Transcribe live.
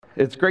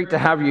It's great to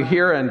have you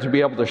here and to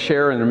be able to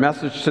share in the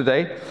message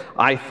today.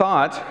 I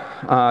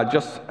thought,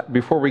 just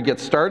before we get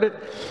started,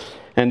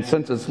 and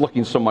since it's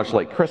looking so much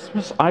like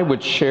Christmas, I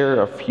would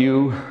share a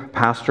few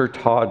Pastor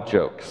Todd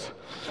jokes.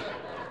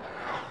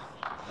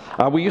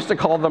 We used to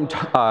call them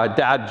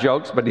dad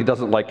jokes, but he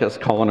doesn't like us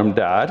calling him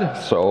dad,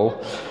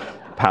 so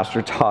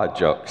Pastor Todd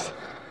jokes.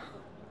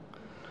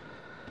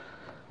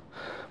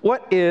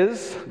 What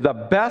is the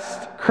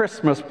best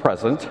Christmas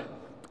present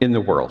in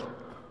the world?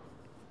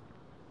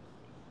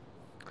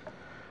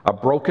 A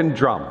broken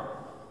drum.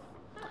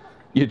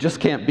 You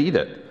just can't beat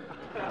it.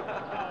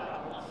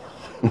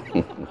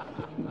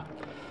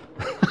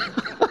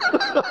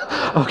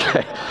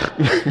 Okay.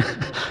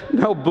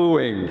 No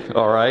booing,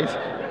 all right?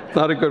 It's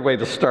not a good way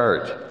to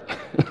start.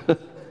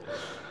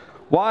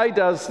 Why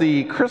does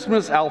the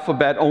Christmas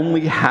alphabet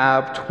only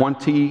have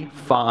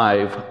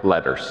 25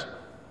 letters?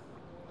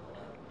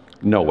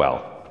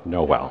 Noel.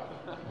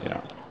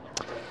 Yeah.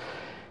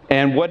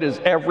 And what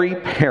is every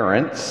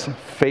parent's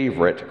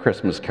favorite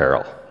Christmas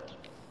carol?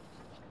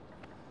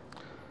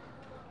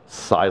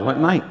 Silent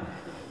Night.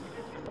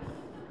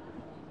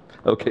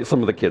 Okay,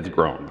 some of the kids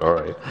groaned. All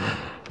right.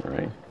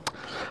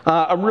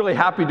 I'm really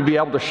happy to be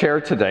able to share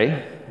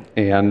today,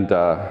 and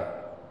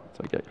so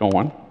I get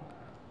going.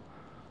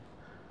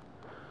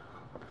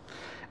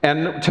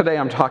 And today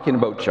I'm talking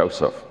about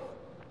Joseph,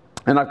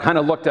 and I've kind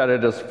of looked at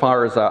it as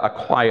far as a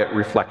quiet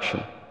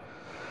reflection.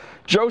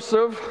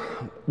 Joseph,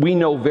 we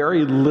know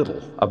very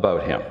little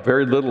about him.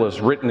 Very little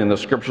is written in the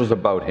scriptures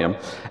about him,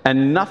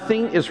 and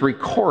nothing is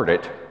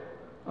recorded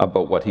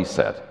about what he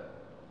said.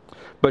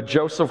 But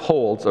Joseph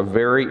holds a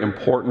very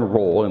important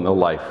role in the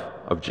life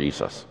of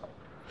Jesus.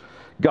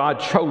 God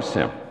chose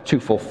him to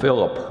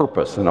fulfill a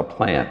purpose and a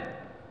plan.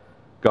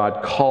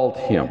 God called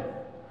him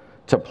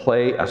to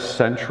play a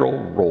central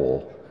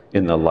role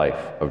in the life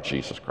of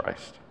Jesus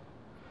Christ.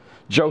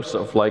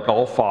 Joseph, like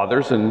all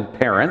fathers and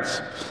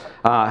parents,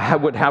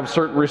 would have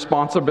certain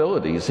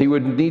responsibilities. He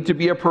would need to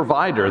be a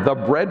provider, the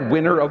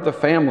breadwinner of the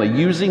family,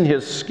 using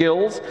his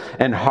skills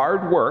and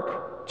hard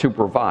work to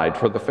provide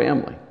for the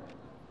family.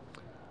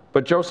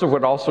 But Joseph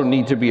would also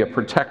need to be a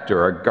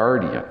protector, a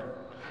guardian.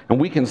 And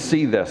we can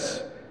see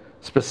this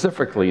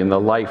specifically in the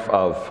life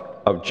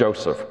of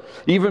Joseph.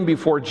 Even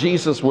before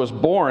Jesus was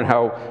born,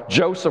 how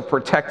Joseph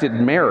protected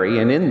Mary,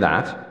 and in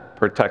that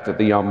protected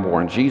the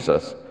unborn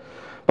Jesus.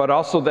 But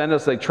also then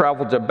as they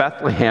traveled to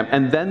Bethlehem,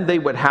 and then they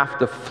would have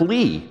to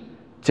flee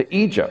to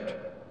Egypt,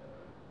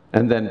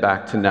 and then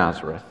back to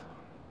Nazareth.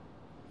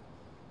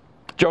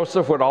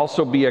 Joseph would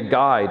also be a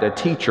guide, a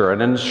teacher,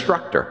 an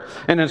instructor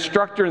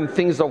in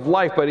things of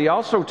life, but he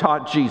also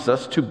taught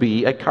Jesus to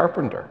be a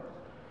carpenter.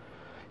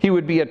 He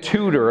would be a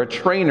tutor, a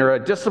trainer, a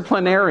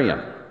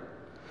disciplinarian.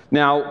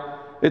 Now,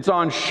 it's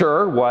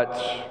unsure what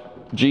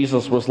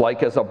Jesus was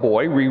like as a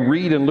boy. We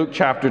read in Luke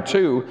chapter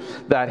 2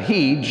 that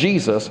he,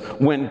 Jesus,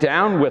 went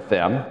down with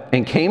them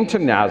and came to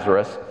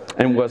Nazareth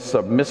and was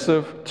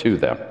submissive to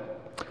them,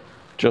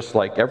 just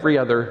like every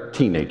other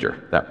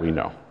teenager that we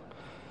know.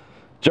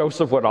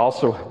 Joseph would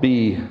also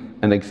be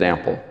an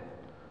example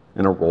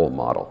and a role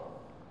model.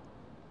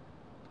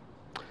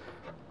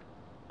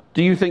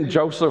 Do you think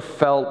Joseph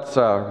felt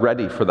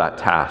ready for that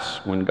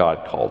task when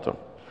God called him?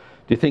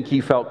 Do you think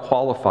he felt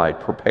qualified,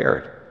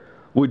 prepared?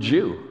 Would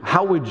you?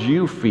 How would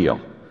you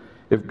feel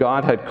if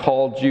God had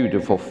called you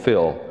to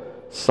fulfill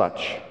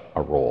such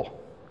a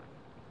role?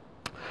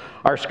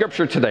 Our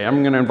scripture today,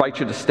 I'm going to invite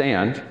you to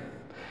stand,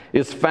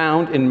 is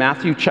found in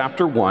Matthew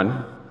chapter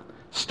 1,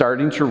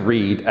 starting to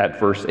read at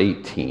verse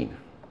 18.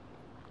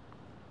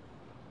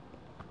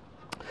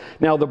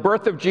 Now, the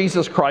birth of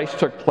Jesus Christ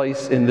took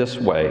place in this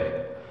way.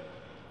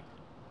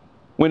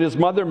 When his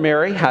mother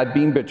Mary had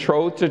been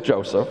betrothed to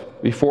Joseph,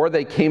 before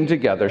they came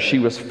together, she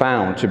was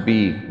found to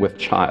be with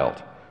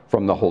child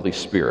from the Holy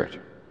Spirit.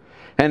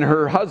 And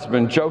her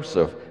husband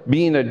Joseph,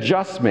 being a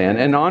just man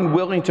and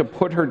unwilling to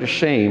put her to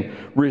shame,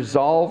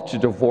 resolved to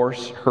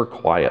divorce her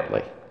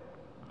quietly.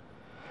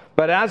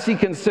 But as he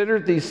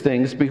considered these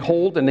things,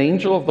 behold, an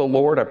angel of the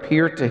Lord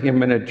appeared to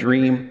him in a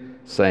dream,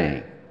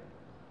 saying,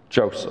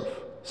 Joseph,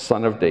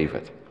 son of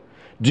David,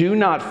 do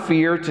not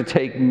fear to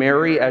take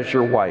Mary as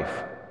your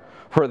wife,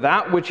 for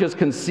that which is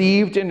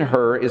conceived in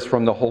her is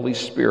from the Holy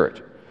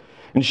Spirit.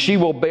 And she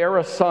will bear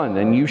a son,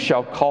 and you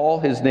shall call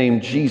his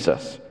name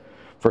Jesus,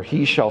 for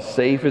he shall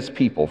save his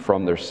people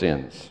from their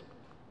sins.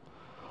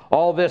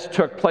 All this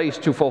took place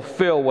to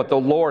fulfill what the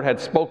Lord had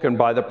spoken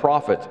by the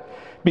prophet.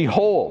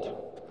 Behold,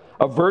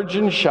 a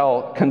virgin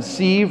shall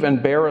conceive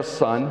and bear a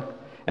son,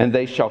 and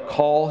they shall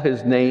call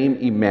his name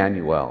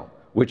Emmanuel,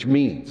 which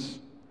means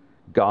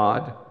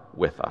God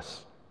with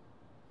us.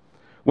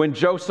 When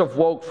Joseph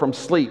woke from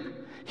sleep,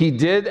 he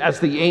did as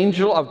the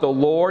angel of the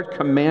Lord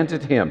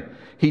commanded him.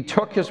 He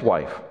took his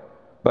wife,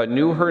 but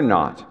knew her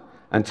not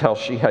until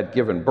she had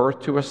given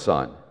birth to a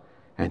son,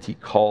 and he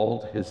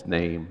called his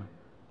name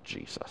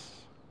Jesus.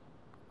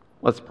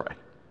 Let's pray.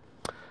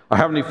 Our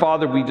Heavenly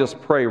Father, we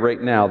just pray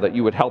right now that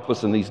you would help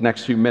us in these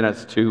next few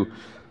minutes to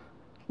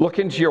look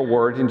into your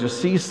word and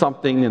just see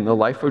something in the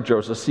life of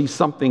Joseph, see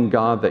something,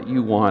 God, that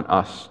you want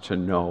us to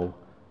know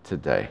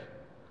today.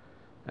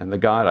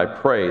 And God, I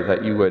pray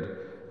that you would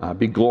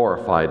be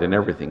glorified in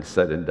everything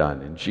said and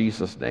done. In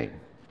Jesus' name,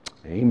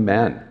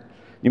 amen.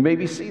 You may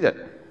be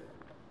seated.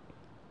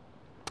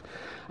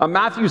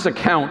 Matthew's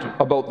account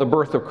about the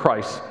birth of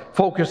Christ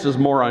focuses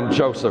more on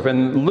Joseph,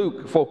 and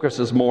Luke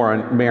focuses more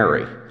on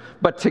Mary.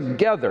 But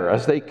together,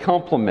 as they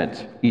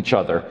complement each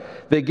other,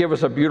 they give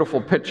us a beautiful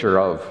picture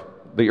of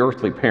the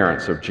earthly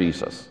parents of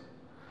Jesus.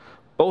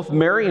 Both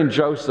Mary and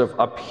Joseph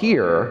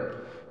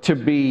appear to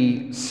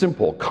be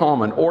simple,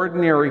 common,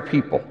 ordinary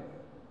people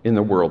in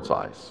the world's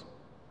eyes.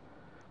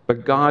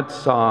 But God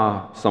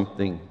saw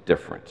something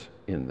different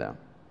in them.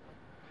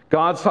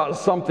 God saw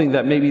something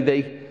that maybe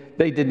they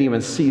didn't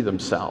even see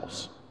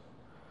themselves.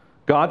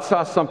 God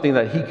saw something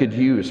that he could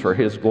use for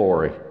his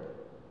glory,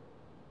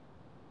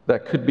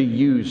 that could be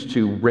used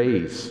to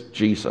raise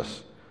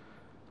Jesus,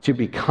 to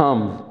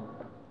become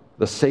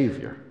the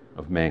Savior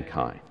of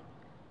mankind.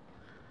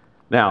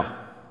 Now,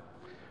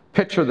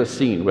 picture the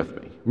scene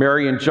with me.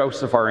 Mary and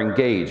Joseph are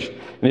engaged.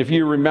 And if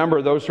you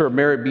remember, those who are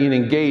married being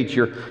engaged,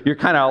 you're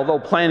kind of, although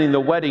planning the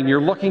wedding,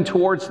 you're looking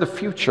towards the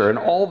future and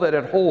all that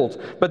it holds.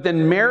 But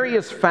then Mary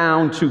is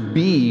found to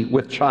be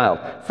with child,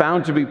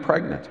 found to be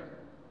pregnant.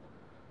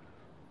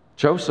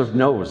 Joseph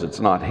knows it's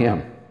not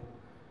him.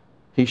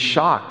 He's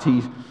shocked.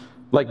 He,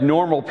 like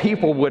normal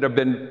people, would have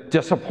been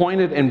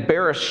disappointed,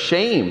 embarrassed,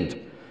 shamed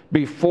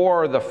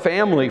before the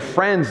family,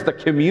 friends, the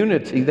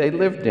community they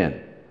lived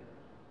in.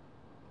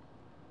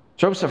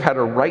 Joseph had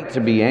a right to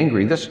be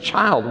angry. This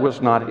child was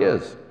not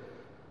his.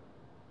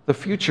 The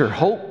future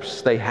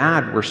hopes they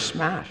had were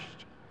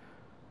smashed.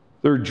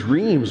 Their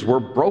dreams were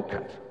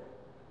broken.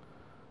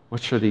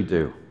 What should he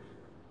do?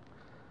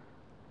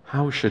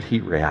 How should he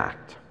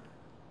react?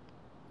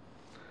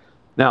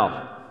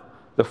 Now,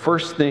 the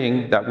first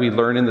thing that we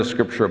learn in the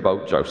scripture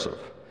about Joseph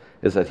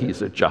is that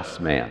he's a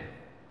just man.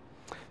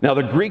 Now,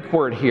 the Greek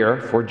word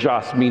here for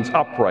just means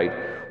upright,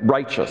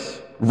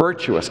 righteous,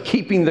 virtuous,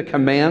 keeping the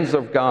commands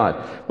of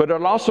God. But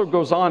it also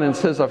goes on and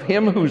says of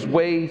him whose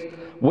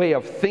way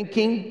of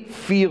thinking,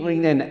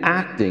 feeling, and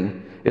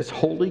acting is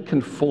wholly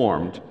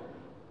conformed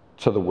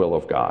to the will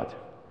of God.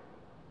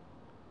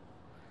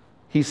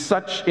 He's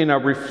such in a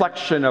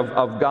reflection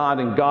of God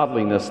and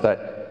godliness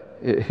that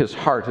his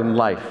heart and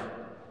life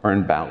are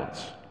in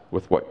balance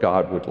with what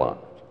God would want.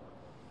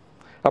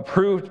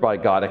 Approved by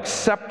God,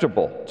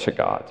 acceptable to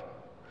God.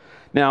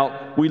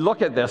 Now, we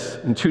look at this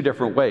in two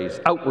different ways.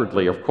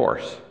 Outwardly, of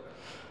course.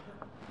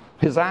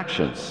 His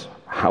actions,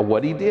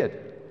 what he did.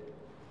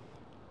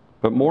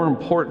 But more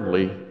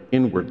importantly,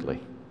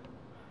 inwardly.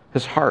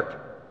 His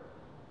heart.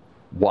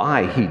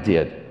 Why he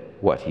did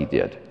what he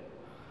did.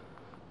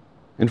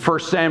 In 1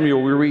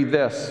 Samuel, we read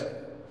this.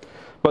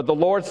 But the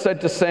Lord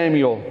said to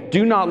Samuel,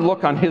 do not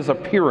look on his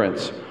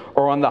appearance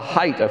or on the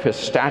height of his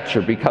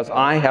stature, because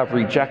I have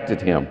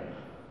rejected him.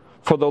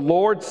 For the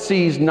Lord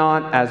sees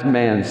not as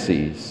man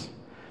sees.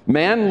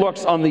 Man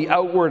looks on the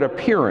outward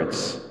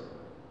appearance,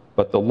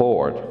 but the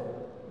Lord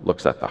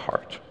looks at the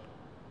heart.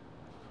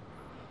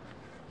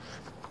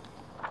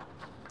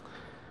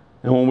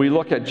 And when we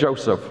look at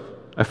Joseph,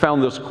 I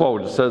found this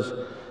quote. It says,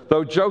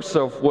 though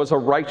Joseph was a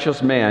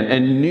righteous man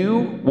and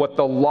knew what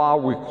the law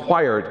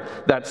required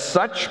that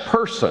such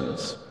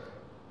persons,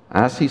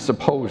 as he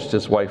supposed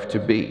his wife to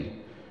be,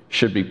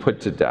 should be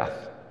put to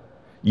death.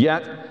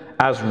 Yet,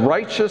 as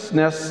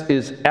righteousness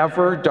is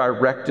ever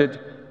directed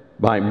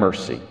by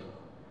mercy,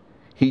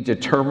 he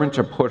determined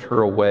to put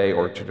her away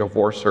or to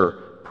divorce her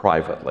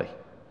privately.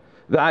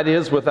 That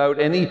is, without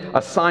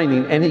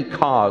assigning any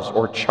cause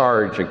or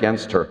charge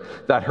against her,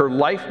 that her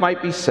life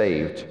might be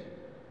saved.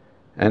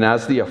 And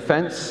as the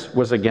offense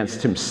was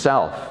against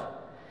himself,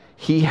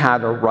 he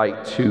had a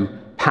right to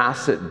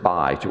pass it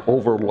by, to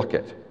overlook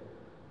it,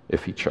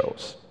 if he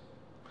chose.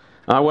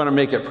 I want to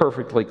make it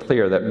perfectly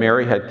clear that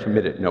Mary had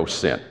committed no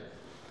sin.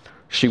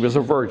 She was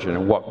a virgin,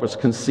 and what was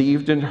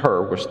conceived in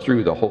her was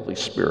through the Holy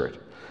Spirit.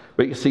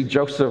 But you see,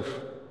 Joseph,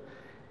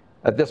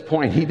 at this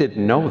point, he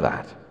didn't know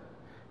that.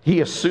 He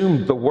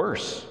assumed the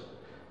worst.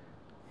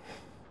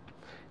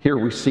 Here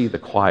we see the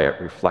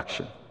quiet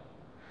reflection.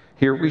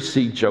 Here we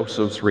see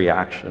Joseph's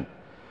reaction.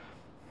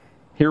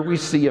 Here we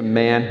see a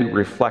man who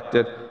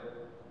reflected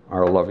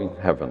our loving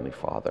Heavenly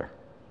Father.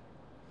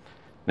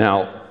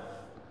 Now,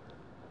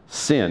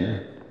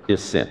 sin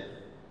is sin.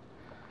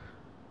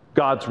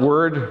 God's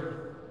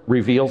word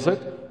reveals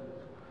it.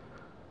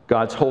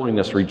 God's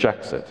holiness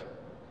rejects it.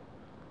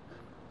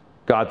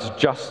 God's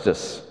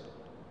justice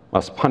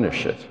must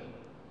punish it.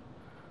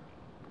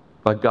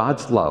 But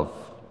God's love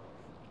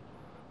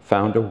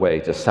found a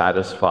way to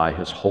satisfy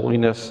his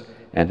holiness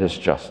and his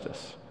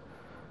justice.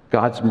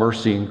 God's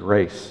mercy and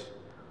grace,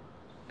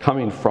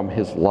 coming from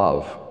his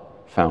love,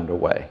 found a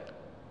way.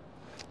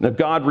 Now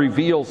God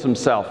reveals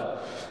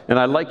himself. And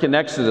I like in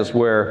Exodus,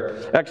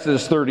 where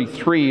Exodus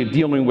 33,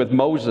 dealing with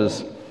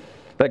Moses,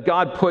 that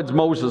God puts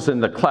Moses in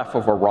the cleft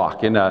of a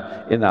rock, in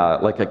a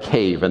like a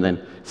cave, and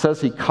then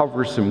says he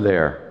covers him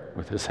there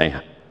with his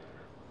hand.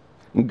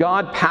 And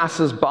God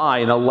passes by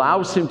and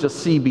allows him to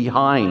see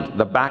behind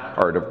the back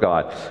part of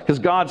God. Because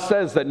God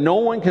says that no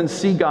one can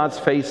see God's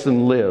face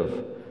and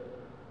live.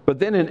 But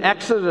then in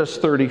Exodus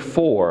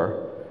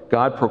 34,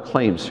 God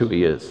proclaims who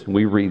he is. And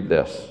we read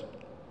this.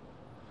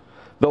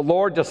 The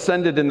Lord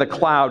descended in the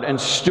cloud and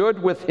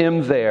stood with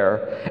him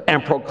there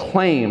and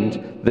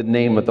proclaimed the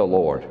name of the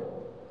Lord.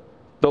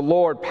 The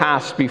Lord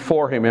passed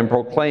before him and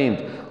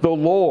proclaimed, the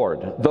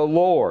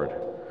Lord,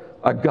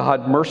 a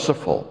God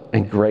merciful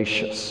and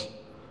gracious,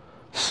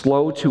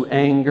 slow to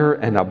anger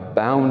and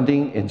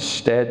abounding in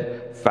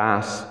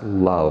steadfast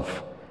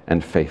love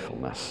and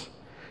faithfulness,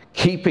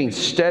 keeping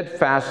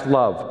steadfast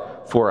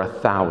love for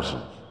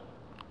 1,000,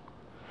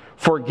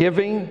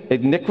 forgiving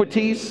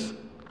iniquities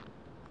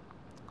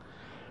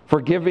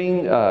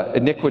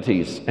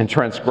and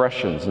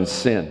transgressions and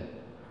sin,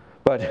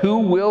 but who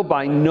will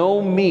by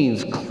no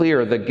means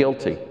clear the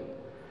guilty,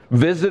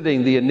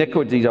 visiting the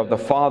iniquities of the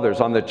fathers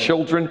on the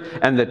children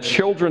and the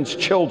children's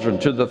children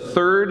to the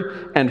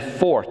 3rd and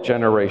 4th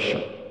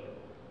generation.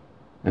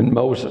 And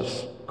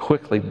Moses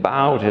quickly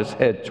bowed his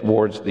head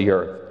towards the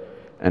earth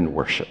and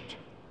worshiped.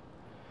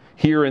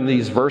 Here in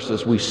these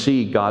verses we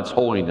see God's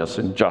holiness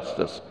and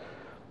justice,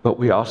 but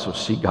we also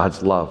see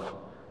God's love,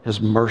 his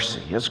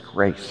mercy, his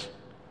grace.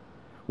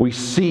 We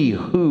see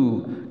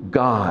who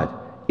God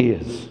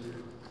is.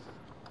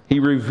 He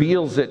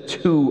reveals it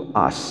to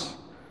us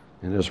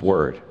in his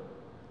word.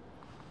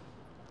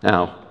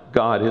 Now,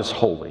 God is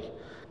holy.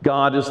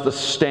 God is the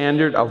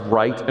standard of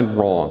right and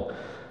wrong.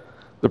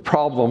 The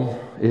problem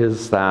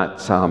is that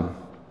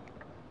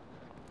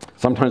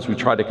sometimes we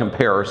try to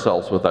compare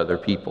ourselves with other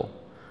people.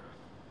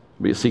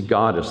 But you see,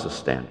 God is the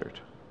standard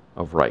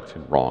of right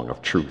and wrong,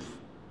 of truth.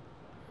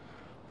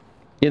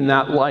 In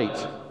that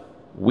light,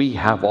 we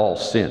have all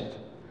sinned.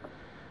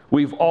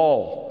 We've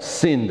all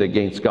sinned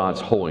against God's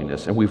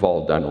holiness, and we've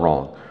all done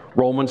wrong.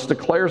 Romans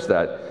declares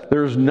that.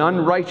 There's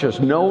none righteous,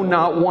 no,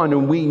 not one.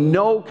 And we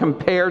know,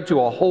 compared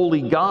to a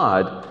holy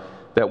God,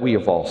 that we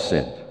have all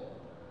sinned.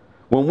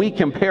 When we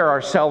compare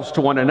ourselves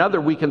to one another,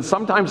 we can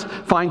sometimes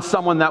find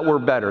someone that we're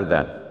better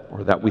than,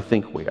 or that we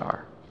think we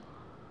are.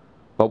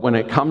 But when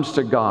it comes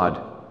to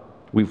God,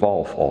 we've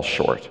all fall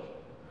short.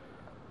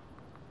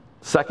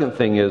 Second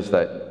thing is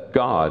that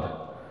God,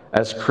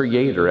 as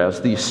creator,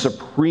 as the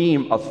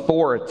supreme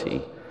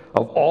authority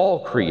of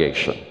all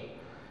creation,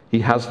 he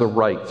has the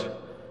right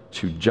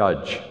to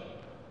judge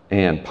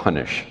and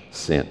punish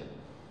sin.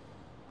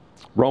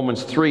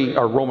 Romans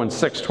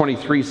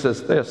 6:23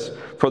 says this,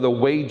 for the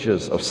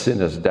wages of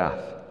sin is death.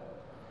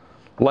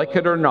 Like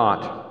it or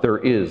not, there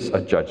is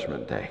a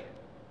judgment day.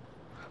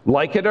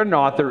 Like it or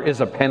not, there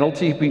is a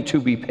penalty to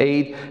be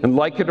paid, and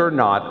like it or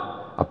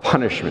not, a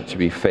punishment to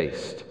be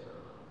faced,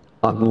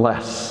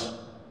 unless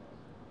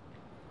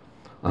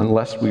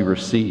we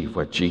receive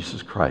what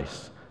Jesus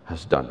Christ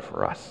has done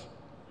for us.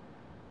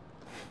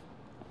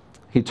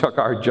 He took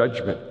our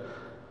judgment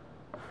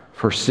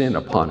for sin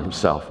upon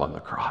himself on the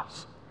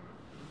cross.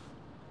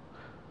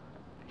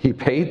 He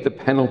paid the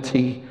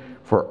penalty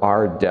for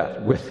our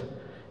debt with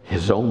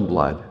his own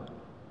blood.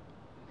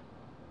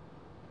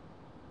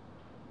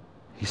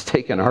 He's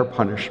taken our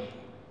punishment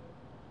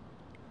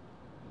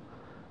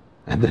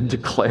and then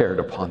declared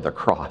upon the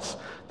cross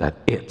that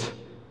it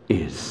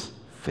is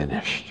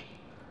finished.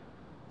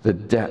 The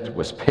debt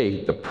was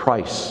paid, the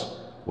price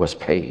was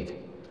paid.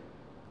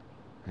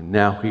 And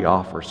now he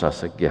offers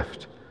us a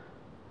gift.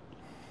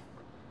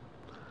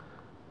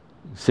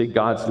 See,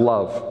 God's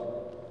love,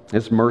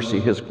 his mercy,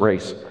 his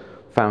grace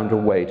found a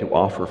way to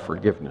offer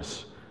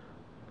forgiveness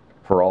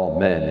for all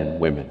men and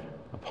women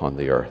upon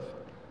the earth.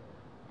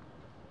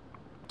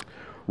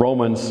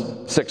 Romans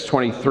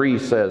 6:23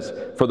 says,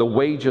 for the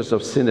wages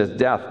of sin is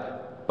death,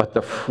 but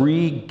the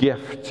free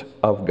gift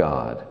of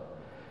God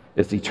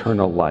is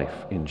eternal life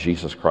in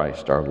Jesus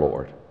Christ our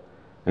Lord.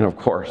 And of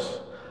course,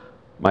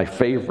 my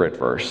favorite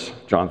verse,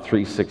 John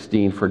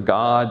 3:16, for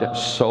God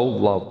so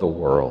loved the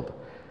world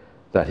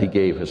that he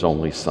gave his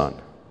only Son,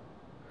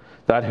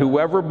 that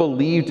whoever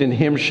believed in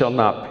him shall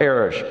not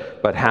perish,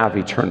 but have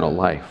eternal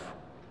life.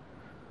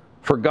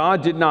 For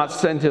God did not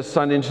send his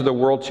Son into the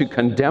world to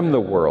condemn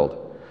the world,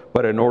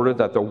 but in order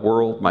that the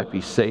world might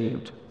be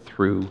saved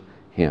through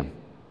him.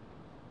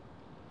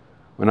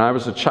 When I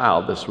was a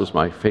child, this was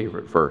my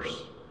favorite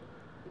verse.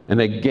 And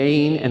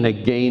again and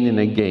again and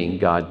again,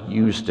 God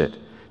used it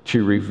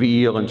to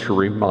reveal and to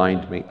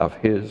remind me of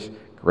his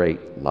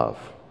great love.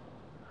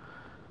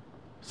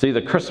 See,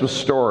 the Christmas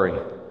story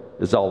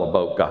is all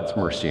about God's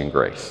mercy and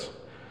grace.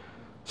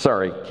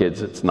 Sorry,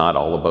 kids, it's not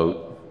all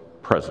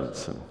about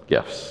presents and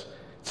gifts.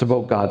 It's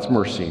about God's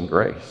mercy and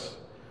grace.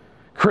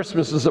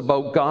 Christmas is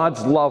about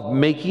God's love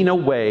making a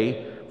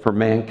way for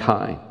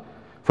mankind,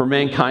 for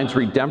mankind's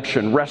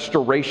redemption,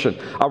 restoration,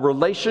 a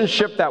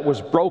relationship that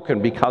was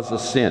broken because of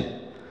sin.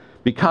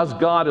 Because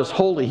God is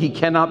holy, he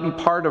cannot be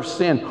part of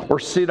sin or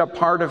sit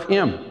apart of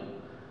him.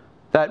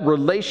 That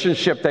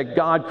relationship that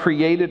God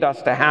created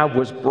us to have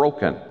was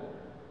broken.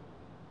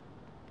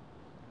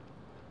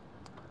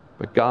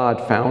 But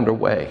God found a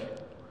way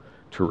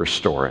to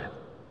restore it.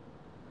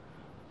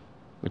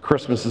 The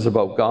Christmas is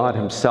about God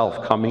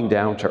himself coming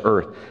down to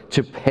earth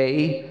to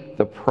pay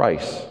the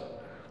price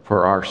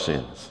for our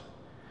sins.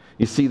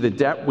 You see, the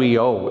debt we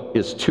owe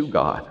is to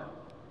God.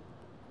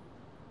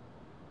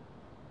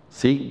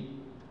 See,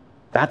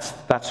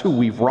 that's who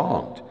we've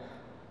wronged.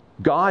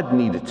 God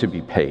needed to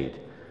be paid.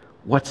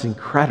 What's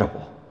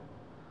incredible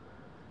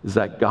is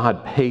that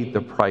God paid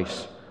the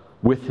price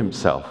with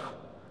himself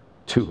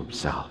to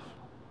himself.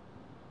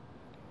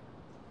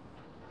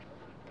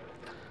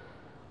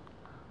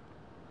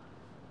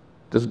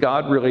 Does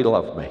God really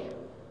love me?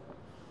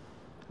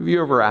 Have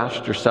you ever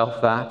asked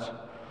yourself that?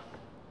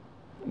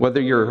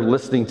 Whether you're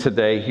listening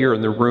today here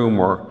in the room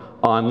or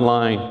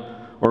online,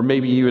 or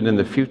maybe even in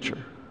the future.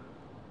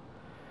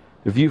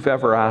 If you've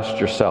ever asked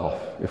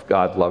yourself if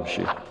God loves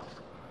you,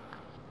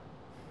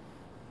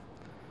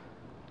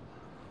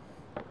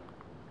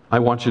 I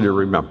want you to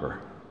remember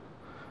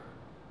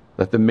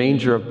that the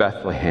manger of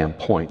Bethlehem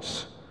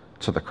points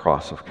to the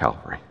cross of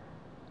Calvary.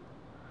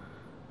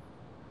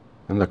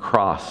 And the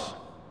cross,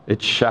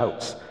 it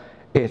shouts,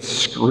 it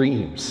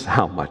screams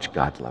how much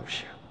God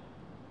loves you.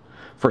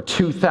 For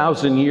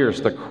 2,000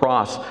 years, the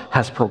cross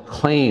has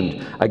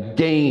proclaimed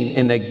again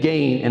and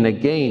again and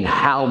again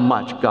how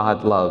much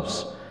God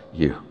loves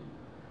you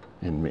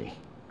and me.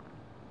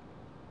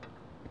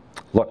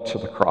 Look to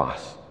the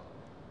cross.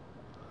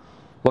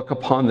 Look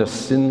upon the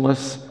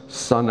sinless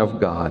Son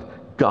of God,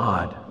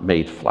 God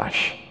made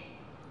flesh.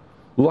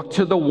 Look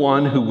to the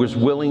one who was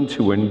willing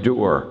to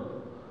endure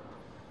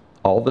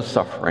all the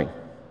suffering,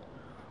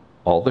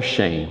 all the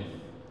shame,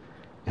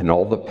 and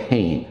all the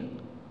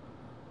pain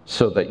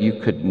so that you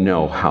could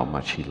know how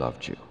much he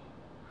loved you.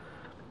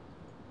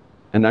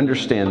 And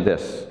understand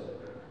this,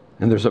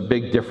 and there's a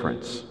big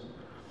difference.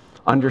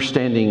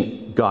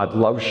 Understanding God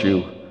loves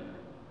you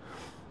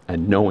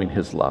and knowing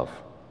his love.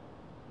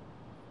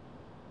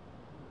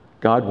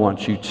 God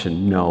wants you to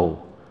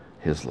know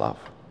his love.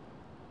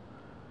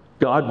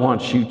 God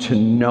wants you to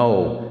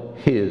know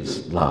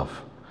his love.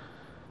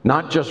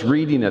 Not just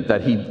reading it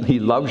that he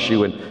loves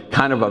you in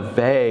kind of a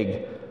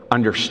vague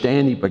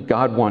understanding, but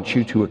God wants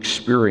you to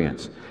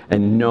experience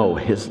and know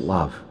his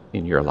love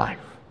in your life.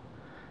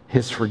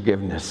 His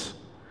forgiveness,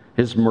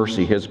 his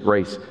mercy, his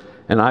grace.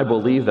 And I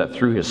believe that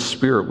through his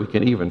Spirit we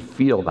can even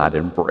feel that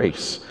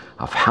embrace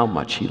of how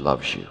much he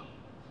loves you.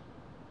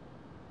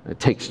 It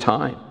takes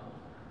time.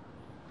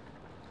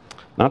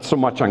 Not so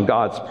much on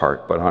God's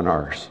part, but on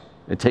ours.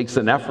 It takes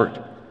an effort.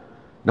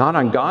 Not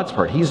on God's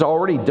part. He's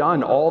already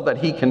done all that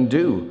he can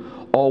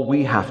do. All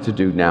we have to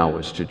do now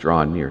is to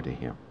draw near to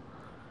him.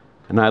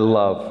 And I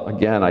love,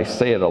 again, I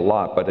say it a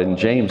lot, but in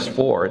James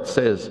 4, it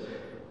says,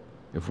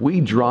 if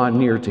we draw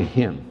near to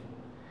him,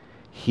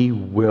 he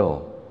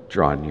will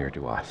draw near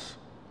to us.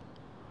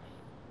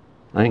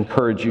 I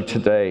encourage you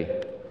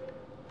today,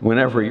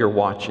 whenever you're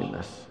watching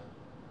this,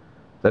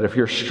 that if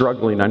you're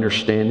struggling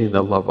understanding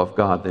the love of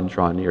God, then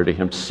draw near to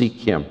him. Seek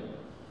him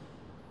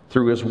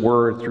through his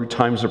word, through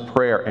times of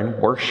prayer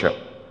and worship.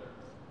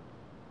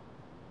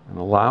 And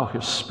allow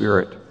his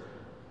Spirit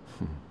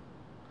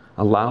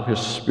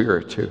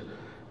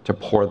to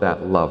pour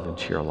that love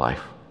into your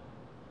life.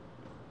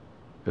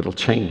 It'll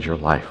change your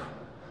life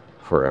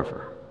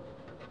forever.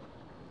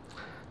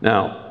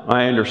 Now,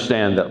 I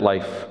understand that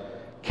life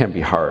can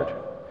be hard.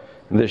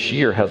 And this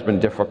year has been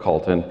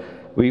difficult, and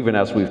even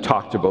as we've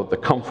talked about the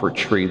comfort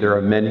tree, there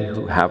are many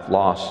who have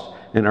lost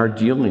and are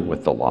dealing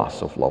with the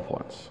loss of loved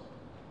ones.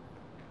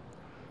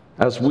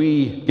 As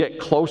we get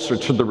closer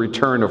to the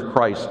return of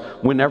Christ,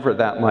 whenever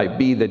that might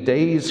be, the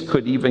days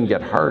could even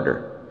get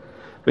harder.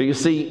 But you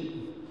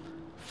see,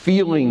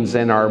 feelings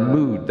and our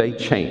mood, they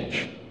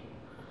change.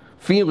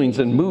 Feelings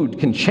and mood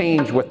can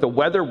change with the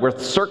weather,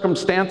 with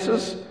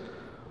circumstances,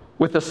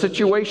 with a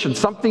situation.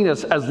 Something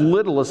as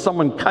little as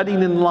someone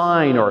cutting in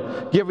line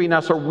or giving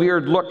us a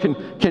weird look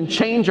can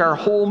change our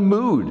whole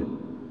mood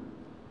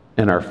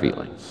and our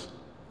feelings.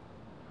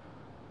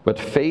 But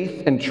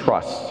faith and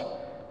trust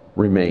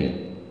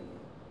remain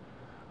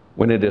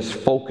when it is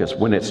focused,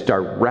 when it's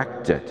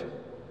directed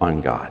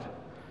on God.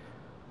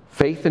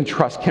 Faith and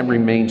trust can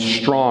remain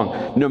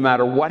strong no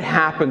matter what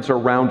happens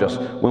around us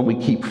when we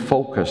keep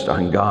focused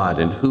on God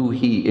and who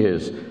he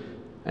is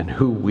and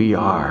who we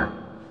are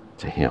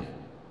to him.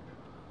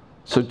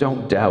 So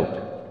don't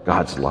doubt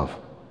God's love.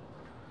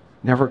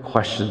 Never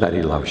question that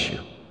he loves you.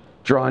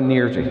 Draw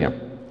near to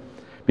him.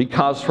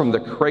 Because from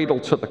the cradle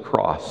to the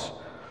cross,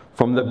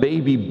 from the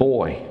baby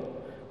boy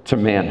to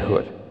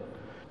manhood,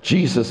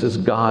 Jesus is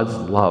God's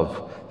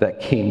love that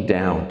came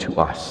down to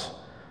us,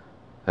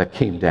 that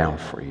came down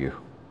for you.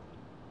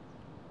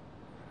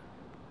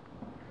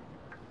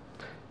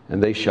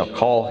 And they shall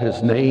call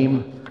his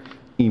name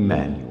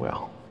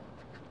Emmanuel,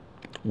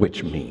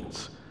 which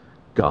means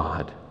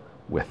God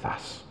with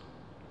us.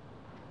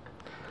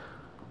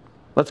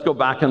 Let's go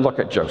back and look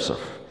at Joseph.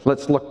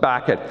 Let's look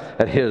back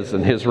at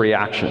his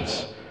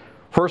reactions.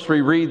 First,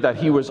 we read that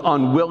he was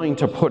unwilling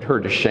to put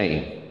her to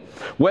shame.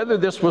 Whether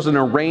this was an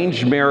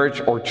arranged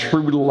marriage or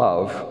true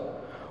love,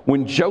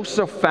 when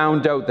Joseph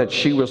found out that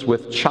she was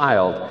with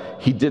child,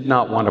 he did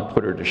not want to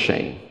put her to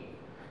shame.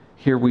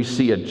 Here we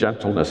see a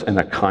gentleness and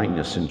a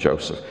kindness in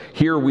Joseph.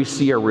 Here we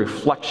see a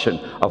reflection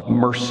of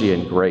mercy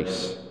and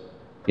grace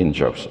in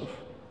Joseph.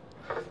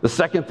 The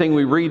second thing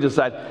we read is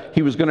that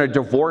he was going to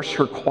divorce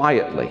her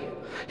quietly.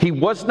 He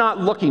was not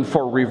looking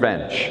for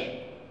revenge.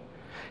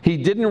 He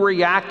didn't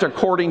react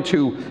according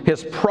to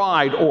his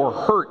pride or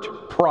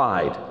hurt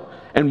pride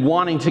and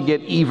wanting to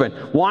get even,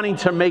 wanting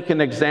to make an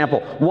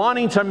example,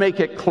 wanting to make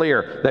it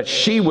clear that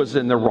she was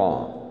in the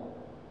wrong.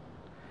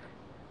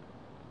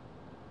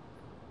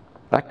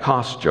 That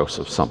cost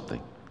Joseph something,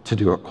 to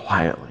do it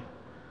quietly.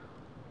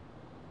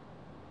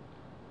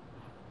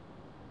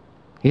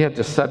 He had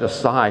to set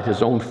aside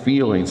his own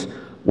feelings,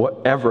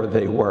 whatever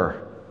they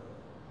were.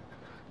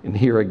 And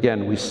here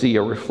again, we see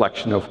a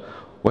reflection of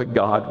what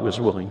God was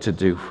willing to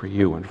do for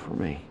you and for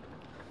me.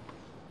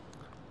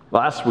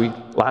 Lastly,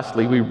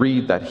 we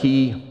read that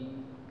he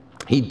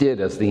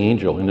did as the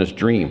angel in his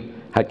dream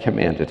had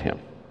commanded him.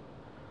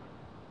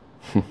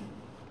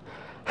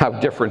 How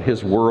different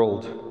his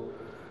world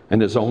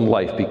and his own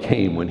life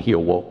became when he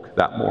awoke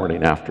that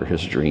morning after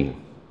his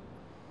dream.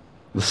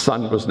 The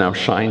sun was now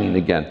shining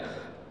again.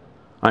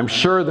 I'm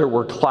sure there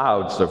were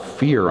clouds of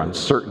fear,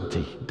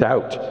 uncertainty,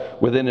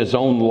 doubt within his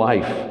own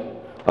life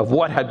of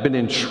what had been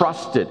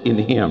entrusted in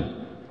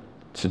him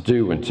to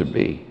do and to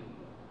be.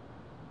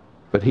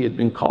 But he had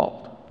been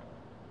called,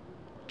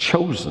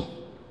 chosen,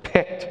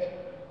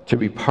 picked to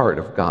be part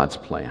of God's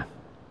plan.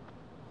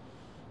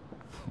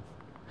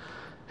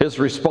 His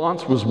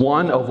response was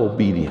one of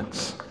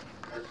obedience.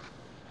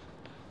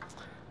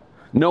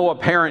 No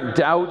apparent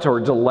doubt or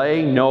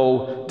delay,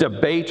 no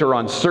debate or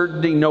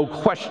uncertainty, no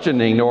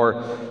questioning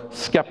or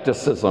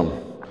skepticism,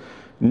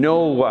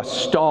 no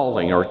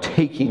stalling or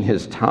taking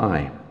his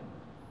time.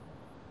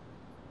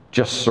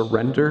 Just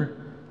surrender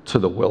to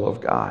the will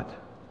of God.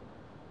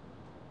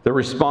 The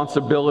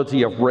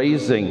responsibility of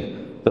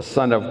raising the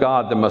Son of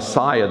God, the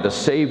Messiah, the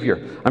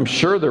Savior. I'm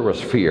sure there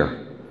was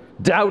fear,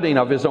 doubting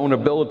of his own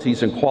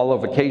abilities and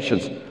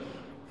qualifications.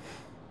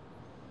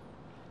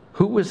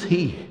 Who was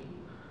he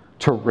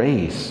to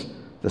raise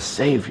the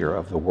Savior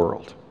of the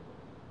world?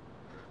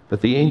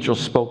 But the angel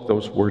spoke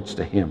those words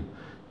to him: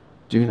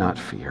 do not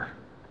fear.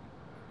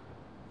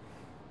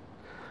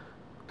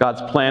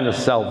 God's plan of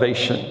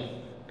salvation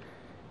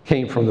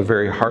came from the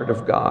very heart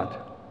of God.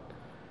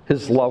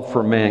 His love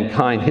for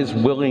mankind, his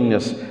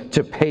willingness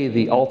to pay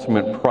the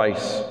ultimate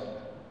price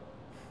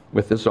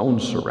with his own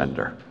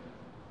surrender.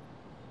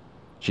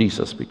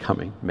 Jesus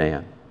becoming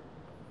man,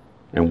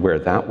 and where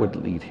that would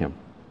lead him.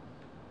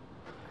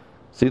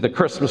 See, the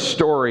Christmas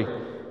story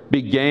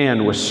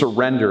began with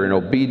surrender and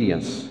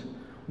obedience,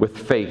 with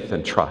faith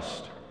and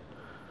trust.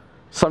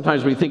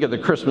 Sometimes we think of the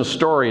Christmas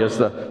story as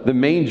the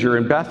manger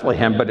in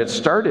Bethlehem, but it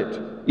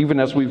started, even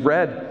as we've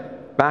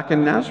read, back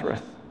in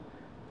Nazareth.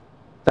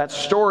 That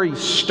story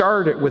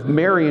started with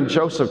Mary and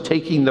Joseph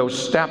taking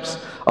those steps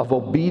of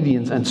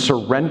obedience and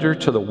surrender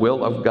to the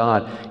will of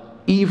God,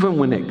 even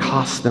when it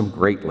cost them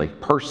greatly,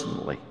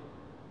 personally.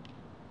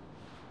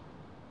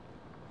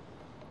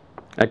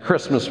 At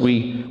Christmas,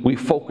 we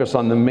focus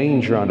on the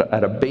manger,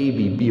 at a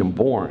baby being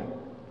born.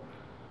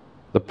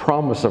 The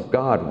promise of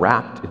God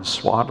wrapped in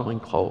swaddling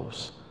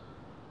clothes.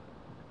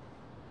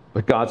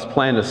 But God's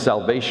plan of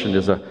salvation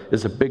is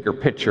a bigger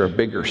picture, a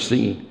bigger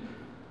scene.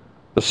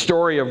 The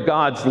story of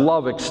God's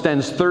love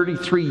extends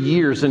 33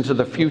 years into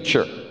the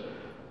future,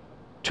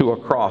 to a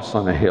cross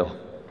on a hill,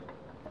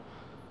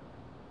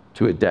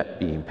 to a debt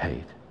being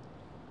paid.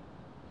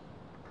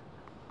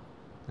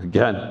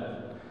 Again,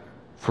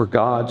 for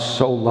God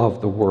so loved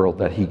the world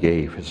that he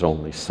gave his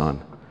only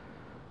Son,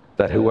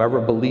 that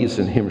whoever believes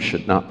in him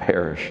should not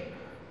perish,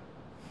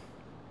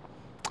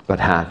 but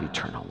have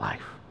eternal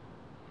life.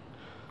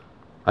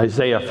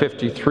 Isaiah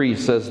 53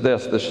 says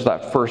this is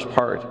that first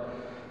part.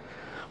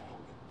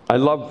 I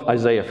love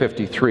Isaiah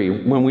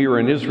 53. When we were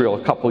in Israel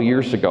a couple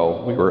years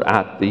ago, we were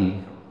at the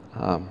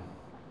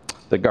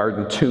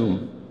Garden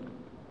Tomb.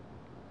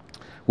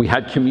 We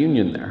had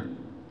communion there.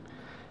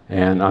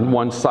 And on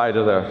one side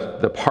of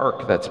the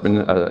park that's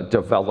been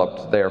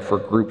developed there for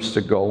groups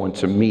to go and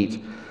to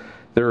meet,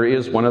 there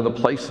is one of the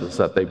places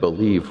that they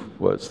believe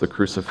was the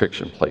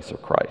crucifixion place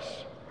of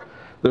Christ.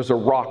 There's a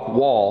rock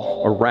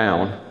wall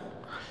around,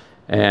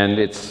 and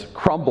it's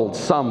crumbled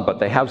some, but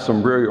they have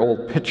some very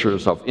old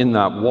pictures of in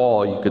that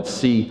wall. You could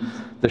see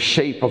the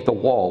shape of the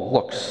wall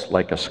looks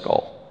like a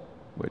skull,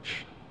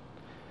 which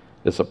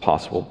is a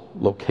possible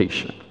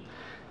location.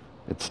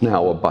 It's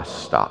now a bus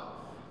stop.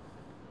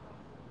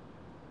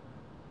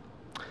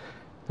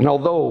 And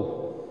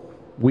although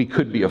we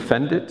could be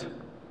offended,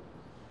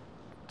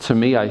 to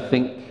me, I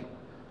think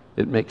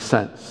it makes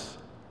sense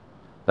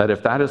that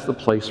if that is the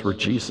place where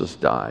Jesus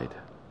died,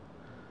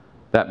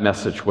 that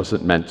message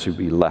wasn't meant to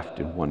be left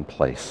in one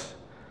place,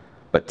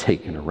 but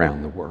taken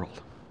around the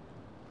world.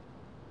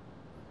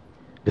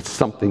 It's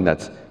something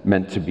that's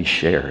meant to be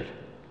shared.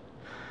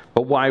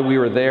 But while we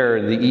were there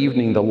in the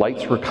evening, the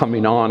lights were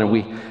coming on, and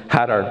we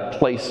had our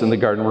place in the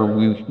garden where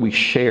we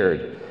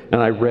shared.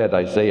 And I read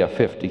Isaiah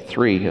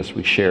 53 as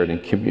we shared in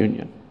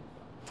communion.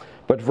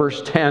 But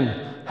verse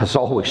 10 has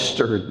always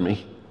stirred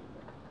me.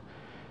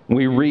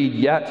 We read,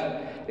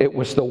 yet it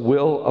was the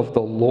will of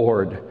the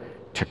Lord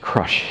to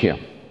crush him.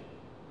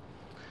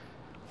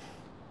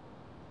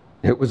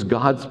 It was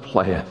God's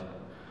plan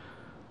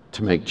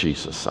to make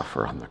Jesus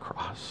suffer on the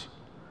cross,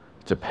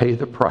 to pay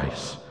the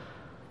price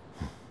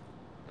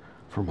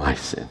for my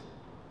sin.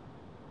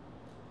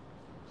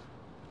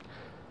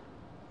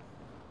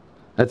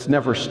 That's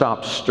never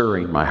stopped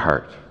stirring my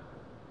heart.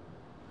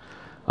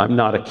 I'm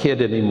not a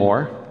kid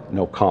anymore.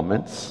 No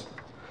comments.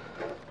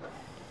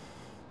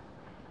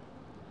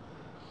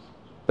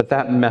 But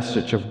that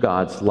message of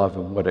God's love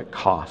and what it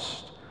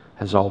cost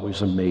has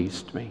always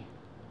amazed me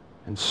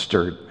and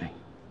stirred me.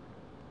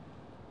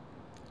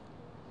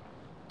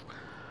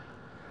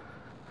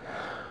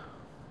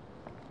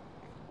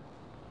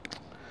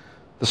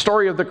 The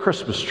story of the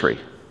Christmas tree.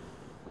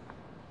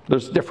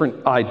 There's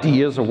different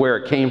ideas of where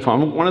it came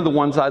from. One of the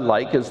ones I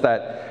like is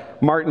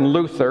that Martin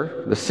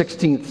Luther, the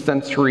 16th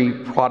century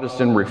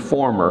Protestant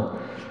reformer,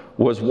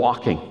 was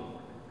walking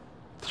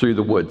through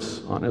the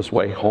woods on his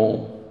way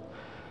home.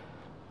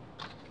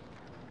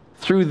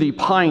 Through the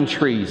pine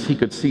trees, he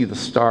could see the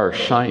stars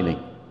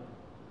shining.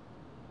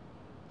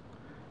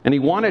 And he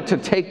wanted to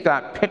take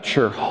that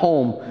picture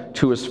home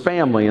to his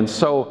family, and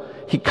so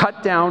he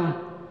cut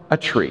down a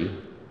tree,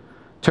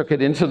 took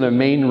it into the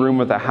main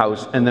room of the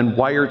house, and then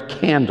wired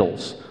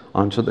candles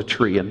onto the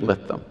tree and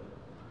lit them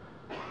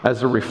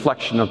as a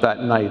reflection of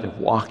that night of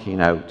walking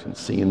out and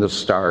seeing the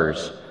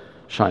stars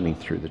shining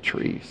through the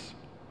trees.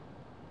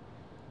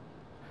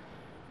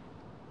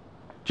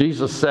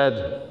 Jesus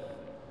said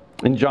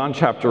in John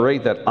chapter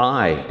 8 that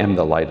I am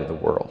the light of the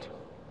world.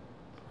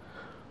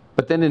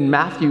 But then in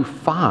Matthew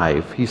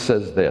 5, he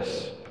says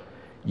this,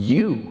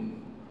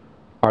 you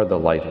are the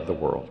light of the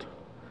world.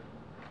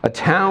 A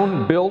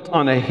town built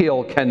on a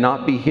hill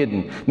cannot be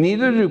hidden.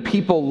 Neither do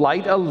people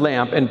light a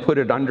lamp and put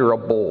it under a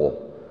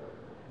bowl.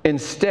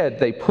 Instead,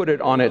 they put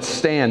it on its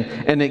stand,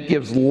 and it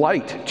gives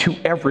light to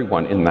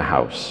everyone in the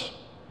house.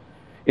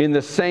 In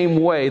the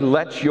same way,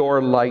 let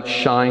your light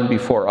shine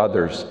before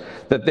others,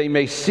 that they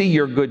may see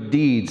your good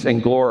deeds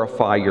and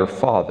glorify your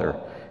Father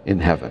in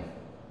heaven.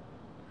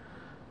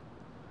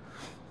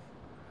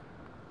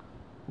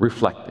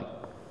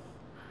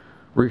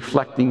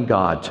 Reflecting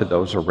God to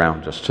those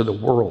around us, to the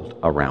world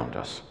around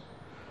us.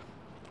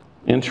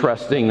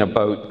 Interesting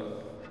about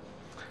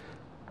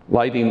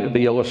lighting,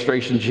 the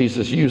illustration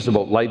Jesus used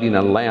about lighting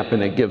a lamp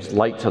and it gives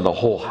light to the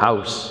whole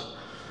house.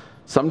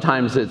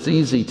 Sometimes it's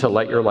easy to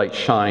let your light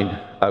shine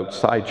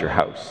outside your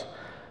house.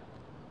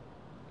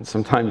 And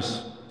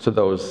sometimes to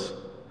those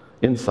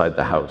inside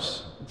the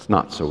house, it's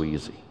not so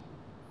easy.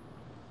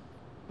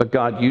 But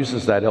God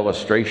uses that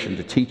illustration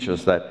to teach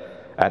us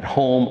that at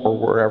home or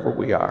wherever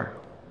we are,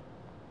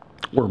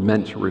 we're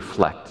meant to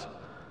reflect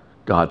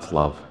God's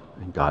love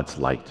and God's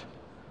light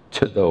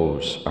to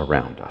those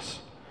around us.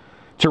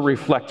 To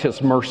reflect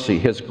His mercy,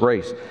 His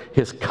grace,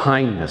 His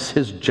kindness,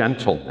 His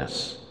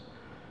gentleness.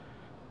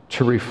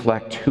 To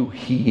reflect who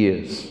He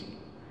is.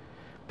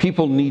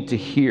 People need to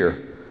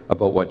hear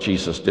about what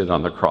Jesus did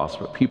on the cross,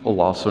 but people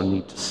also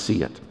need to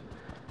see it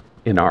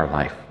in our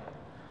life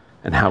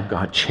and how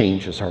God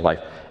changes our life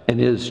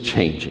and is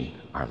changing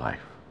our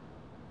life.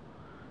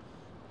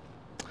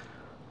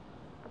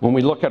 When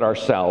we look at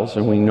ourselves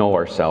and we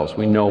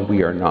know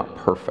we are not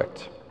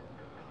perfect.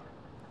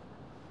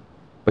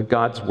 But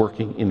God's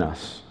working in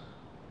us.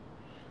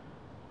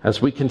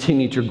 As we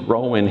continue to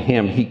grow in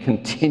Him, He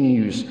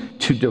continues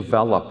to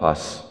develop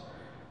us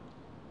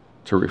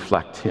to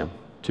reflect Him,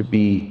 to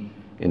be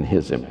in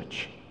His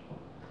image.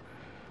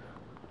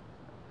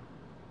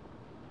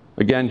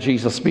 Again,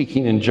 Jesus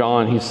speaking in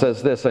John, He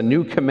says this, "A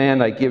new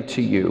command I give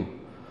to you,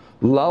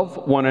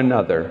 love one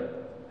another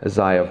as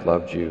I have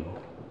loved you.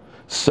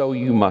 So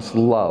you must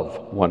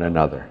love one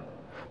another.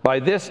 By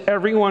this,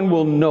 everyone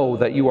will know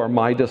that you are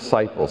my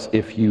disciples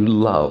if you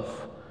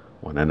love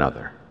one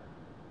another."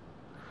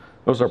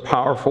 Those are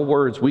powerful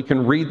words. We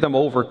can read them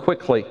over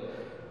quickly,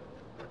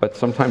 but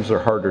sometimes they're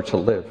harder to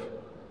live.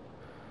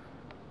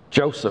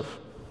 Joseph,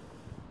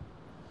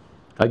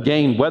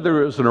 again,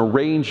 whether it was an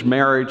arranged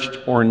marriage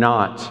or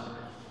not,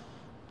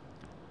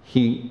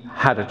 he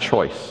had a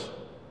choice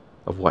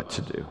of what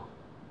to do.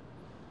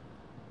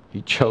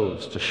 He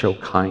chose to show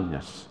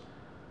kindness,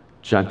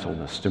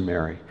 gentleness to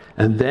Mary.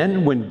 And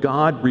then when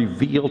God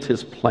revealed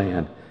His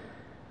plan,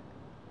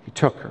 He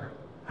took her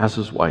as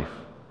His wife.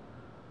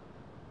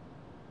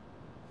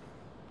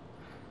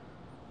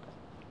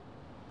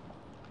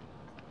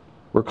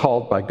 We're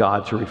called by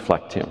God to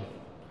reflect Him.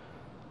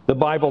 The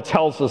Bible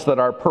tells us that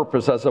our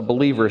purpose as a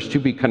believer is to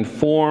be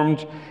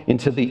conformed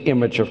into the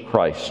image of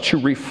Christ, to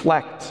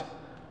reflect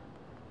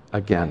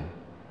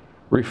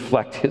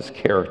His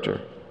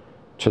character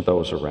to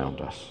those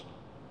around us.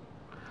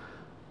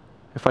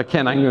 If I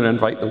can, I'm going to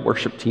invite the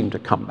worship team to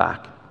come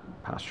back,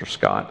 Pastor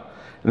Scott.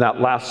 And that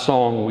last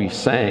song we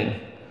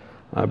sang,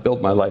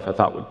 Build My Life, I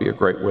thought would be a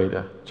great way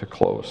to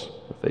close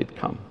if they'd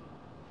come.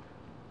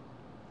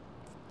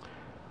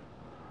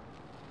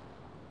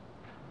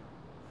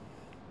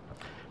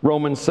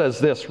 Romans says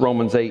this,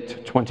 Romans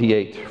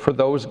 8:28, "For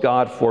those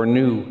God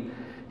foreknew,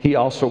 he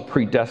also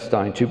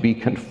predestined to be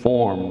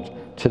conformed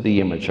to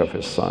the image of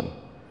his Son,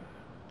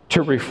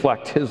 to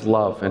reflect his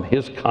love and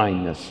his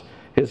kindness,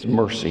 his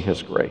mercy,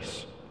 his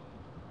grace.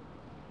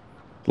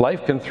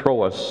 Life can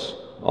throw us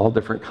all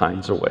different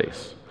kinds of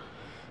ways.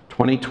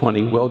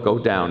 2020 will go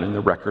down in the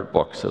record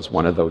books as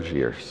one of those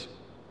years.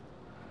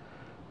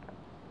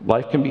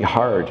 Life can be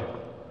hard,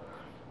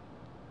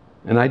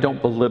 and I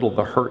don't belittle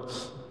the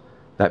hurts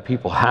that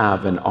people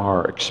have and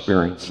are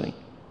experiencing.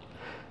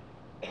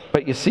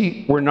 But you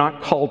see, we're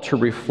not called to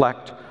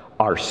reflect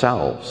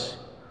ourselves.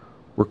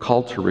 We're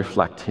called to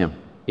reflect him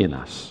in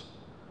us,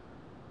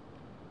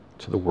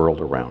 to the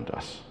world around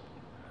us.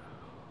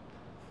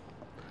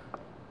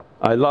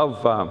 I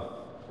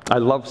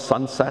love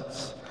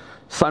sunsets.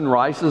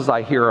 Sunrises,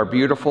 I hear, are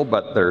beautiful,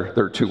 but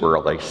they're too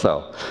early,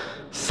 so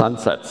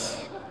sunsets.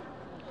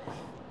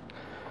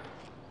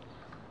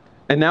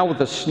 And now with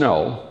the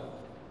snow,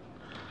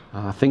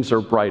 things are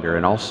brighter,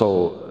 and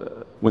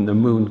also when the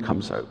moon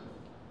comes out.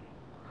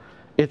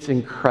 It's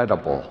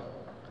incredible,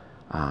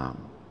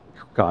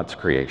 God's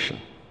creation,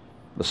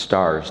 the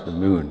stars, the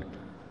moon.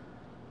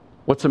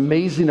 What's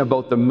amazing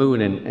about the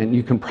moon, and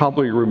you can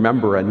probably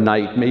remember a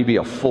night, maybe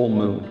a full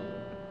moon,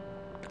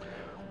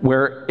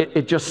 where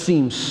it just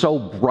seems so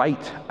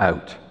bright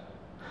out.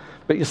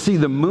 But you see,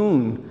 the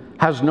moon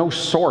has no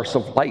source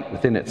of light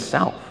within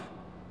itself.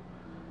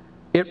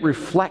 It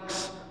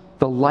reflects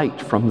the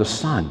light from the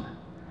sun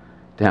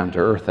down to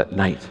earth at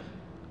night.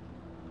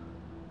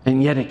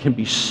 And yet it can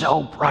be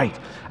so bright,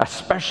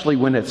 especially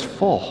when it's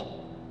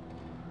full.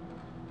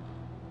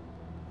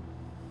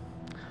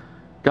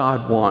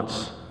 God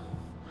wants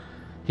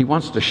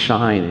to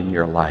shine in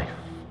your life.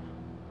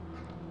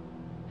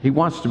 He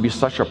wants to be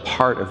such a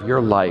part of your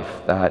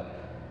life that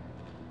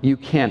you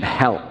can't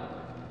help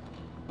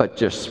but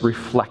just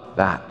reflect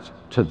that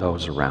to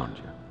those around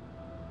you.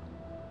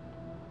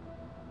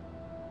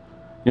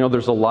 You know,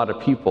 there's a lot of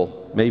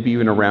people, maybe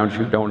even around you,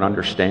 who don't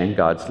understand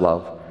God's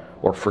love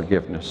or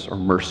forgiveness or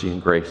mercy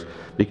and grace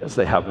because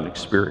they haven't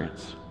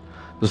experienced.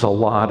 There's a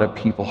lot of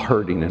people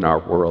hurting in our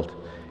world,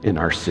 in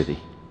our city.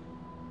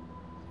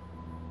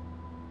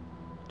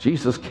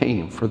 Jesus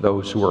came for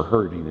those who are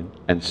hurting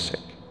and sick.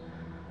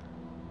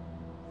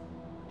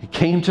 He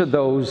came to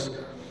those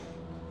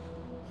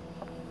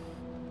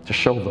to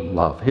show them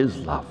love, his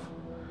love.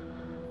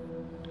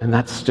 And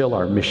that's still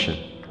our mission,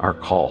 our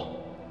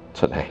call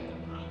today,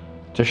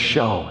 to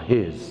show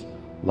his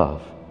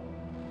love.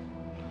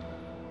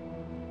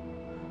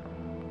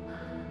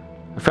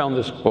 I found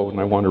this quote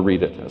and I want to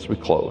read it as we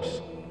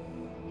close.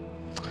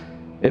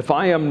 If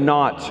I am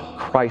not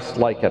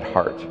Christ-like at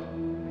heart,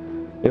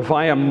 if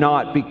I am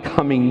not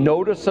becoming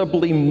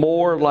noticeably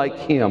more like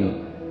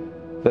him,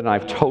 then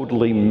I've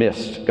totally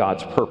missed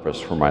God's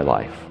purpose for my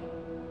life.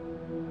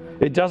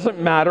 It doesn't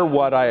matter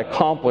what I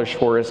accomplish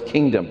for his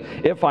kingdom.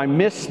 If I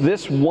miss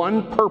this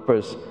one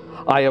purpose,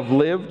 I have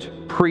lived,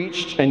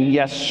 preached, and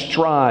yes,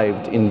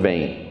 strived in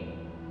vain.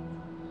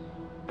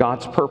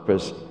 God's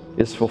purpose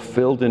is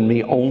fulfilled in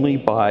me only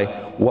by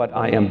what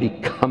I am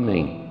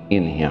becoming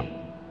in him.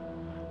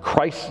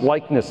 Christ's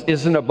likeness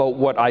isn't about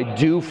what I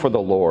do for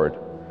the Lord,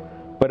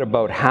 but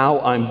about how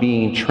I'm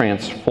being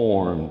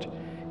transformed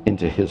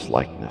into his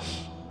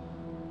likeness.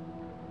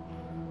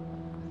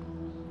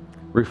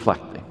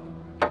 Reflecting.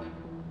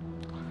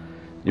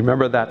 You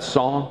remember that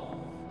song?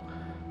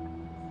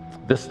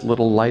 This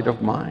little light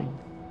of mine,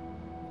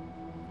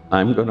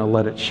 I'm going to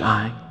let it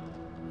shine.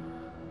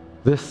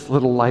 This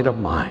little light of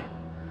mine,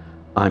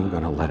 I'm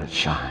going to let it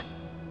shine.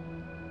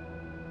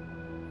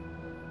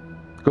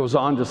 Goes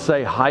on to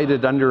say, hide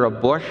it under a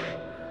bush.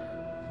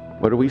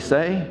 What do we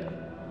say?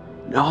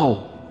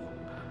 No,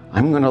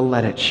 I'm going to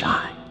let it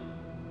shine.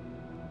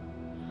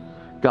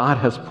 God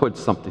has put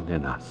something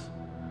in us,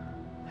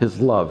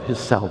 his love, his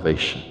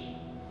salvation.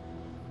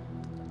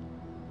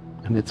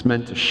 And it's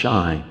meant to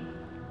shine,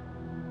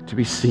 to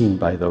be seen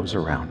by those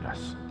around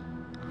us.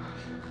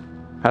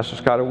 Pastor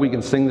Scott, we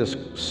can sing this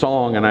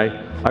song, and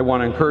I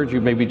want to encourage you,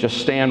 maybe just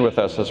stand with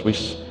us as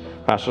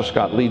Pastor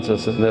Scott leads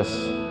us in this,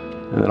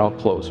 and then I'll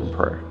close in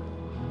prayer.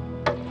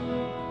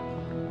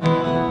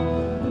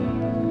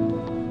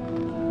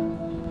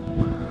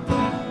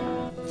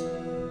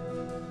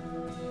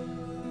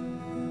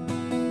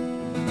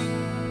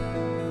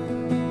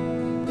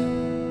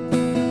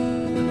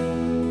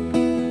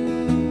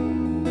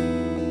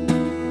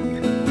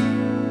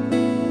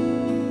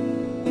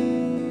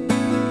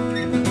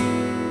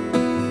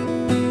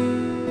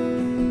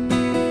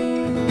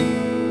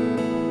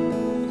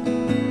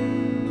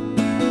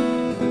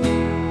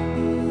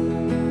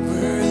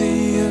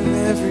 Worthy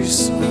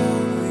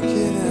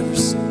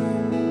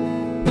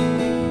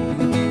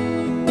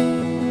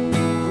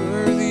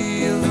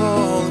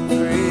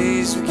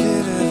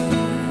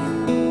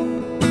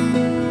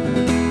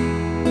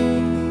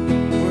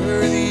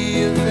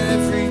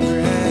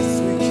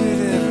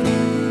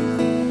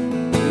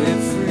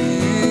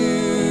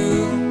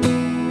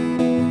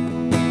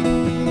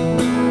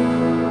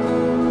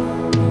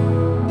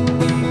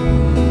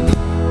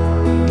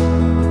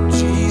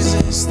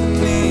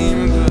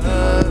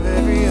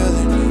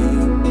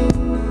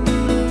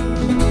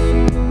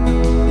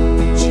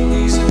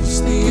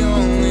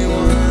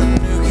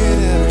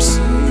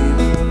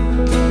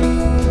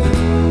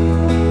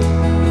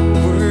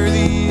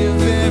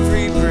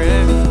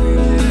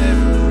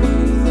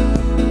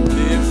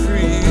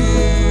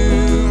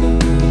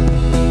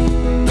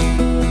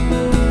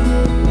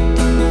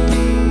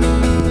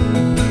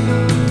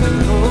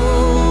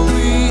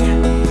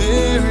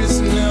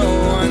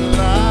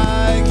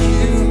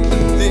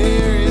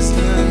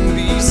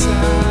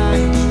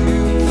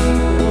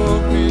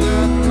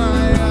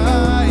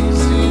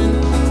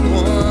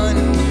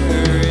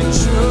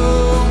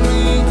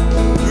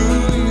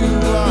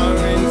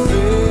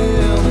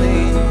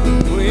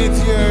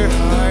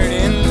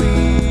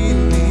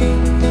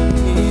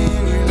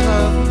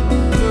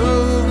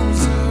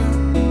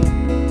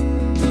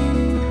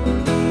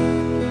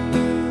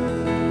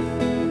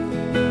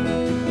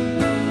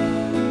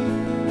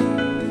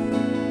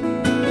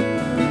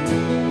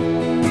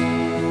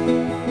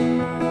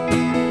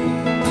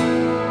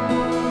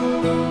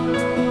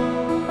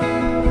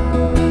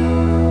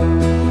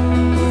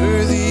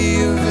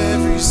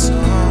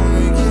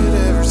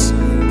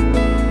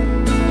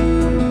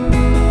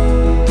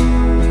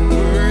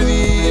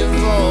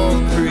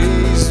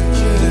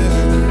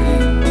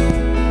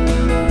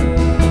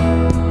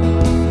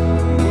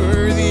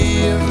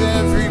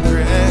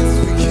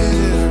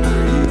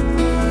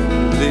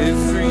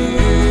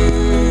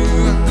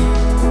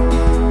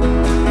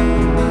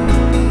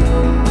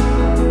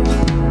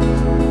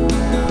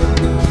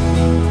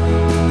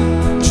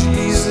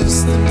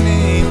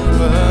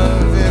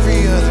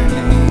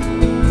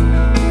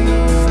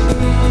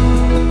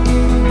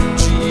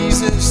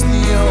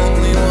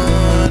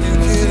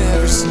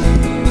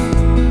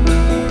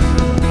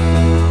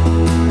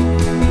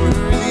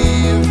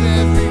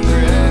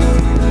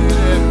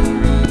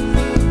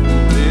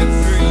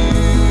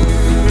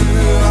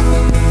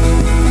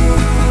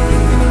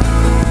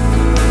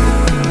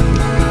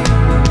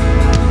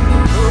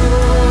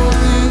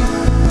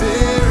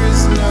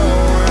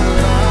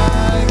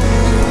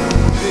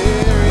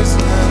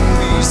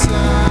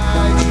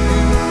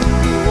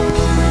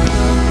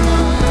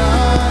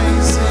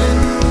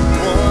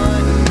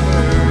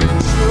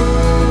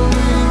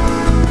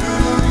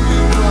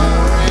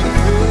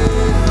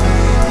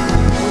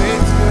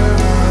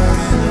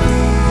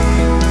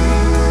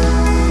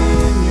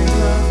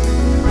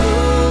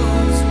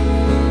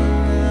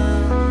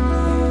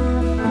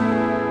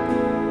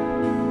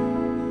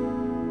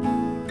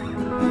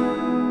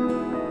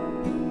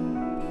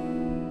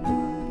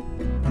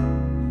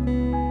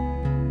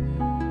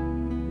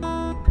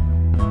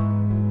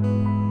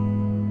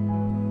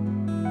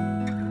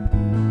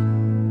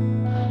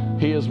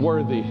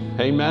worthy.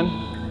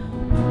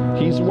 Amen?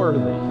 He's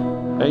worthy.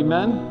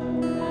 Amen?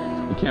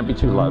 You can't be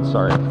too loud,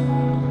 sorry.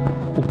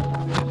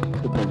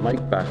 Put the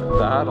mic back.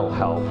 That'll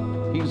help.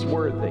 He's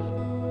worthy.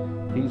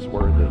 He's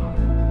worthy.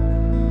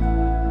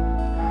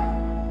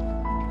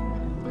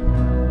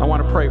 I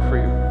want to pray for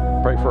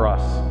you. Pray for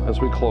us as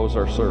we close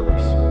our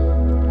service.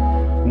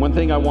 One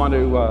thing I want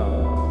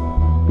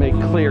to make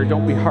clear,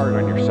 don't be hard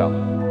on yourself.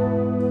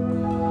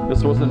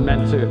 This wasn't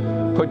meant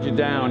to put you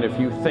down if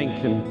you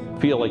think and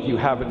feel like you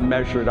haven't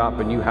measured up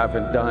and you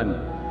haven't done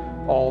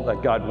all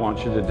that God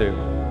wants you to do.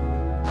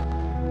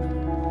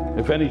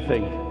 If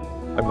anything,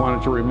 I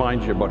wanted to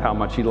remind you about how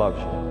much He loves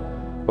you,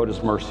 about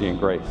His mercy and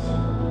grace.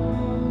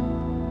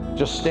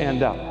 Just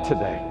stand up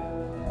today.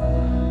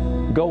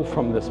 Go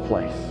from this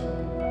place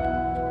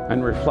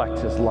and reflect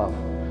His love.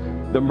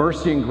 The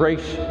mercy and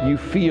grace you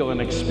feel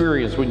and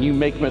experience when you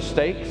make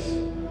mistakes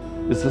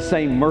is the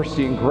same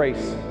mercy and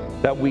grace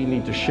that we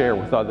need to share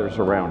with others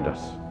around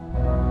us.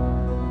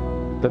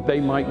 That they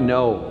might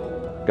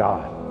know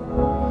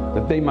God.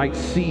 That they might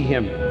see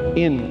Him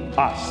in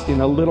us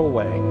in a little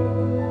way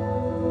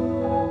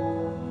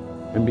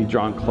and be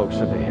drawn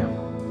closer to Him.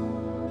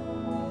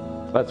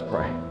 Let's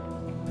pray.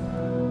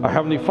 Our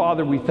Heavenly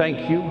Father, we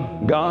thank you,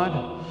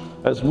 God.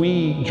 As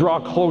we draw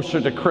closer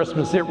to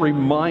Christmas, it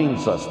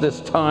reminds us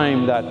this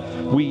time that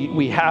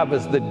we have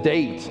as the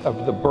date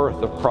of the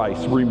birth of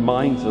Christ,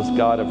 reminds us,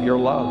 God, of your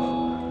love,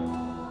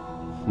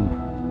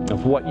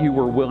 of what you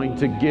were willing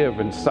to give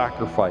and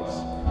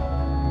sacrifice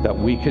that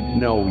we could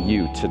know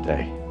you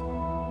today.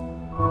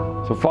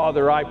 So,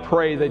 Father, I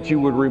pray that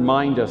you would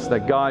remind us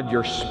that, God,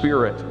 your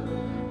Spirit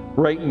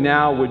right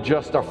now would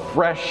just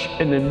afresh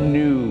and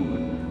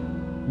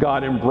anew,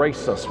 God,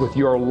 embrace us with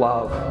your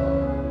love,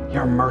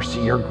 your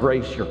mercy, your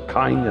grace, your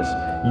kindness,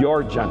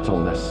 your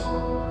gentleness,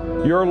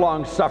 your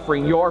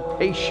long-suffering, your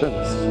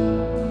patience.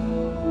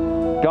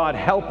 God,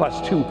 help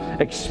us to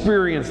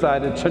experience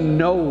that and to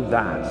know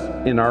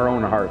that in our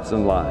own hearts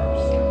and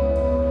lives.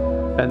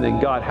 And then,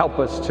 God, help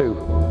us to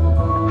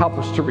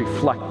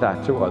reflect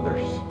that to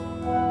others.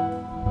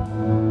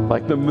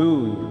 Like the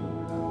moon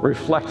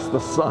reflects the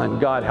sun,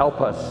 God,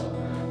 help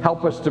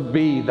us to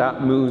be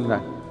that moon,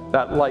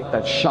 that light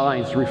that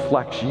shines,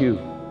 reflects you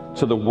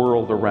to the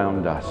world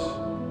around us.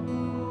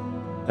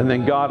 And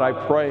then, God, I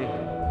pray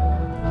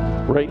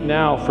right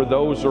now for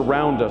those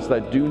around us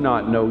that do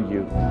not know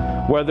you,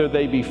 whether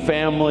they be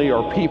family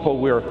or people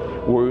we're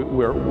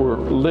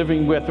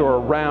living with or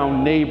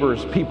around,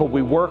 neighbors, people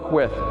we work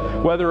with,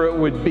 whether it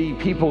would be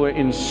people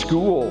in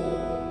school.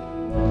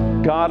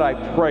 God, I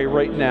pray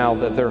right now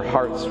that their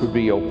hearts would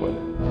be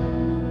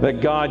open,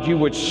 that, God, you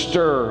would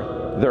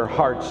stir their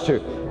hearts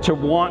to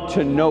want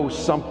to know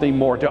something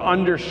more, to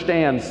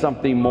understand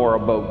something more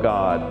about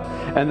God.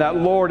 And that,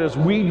 Lord, as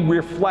we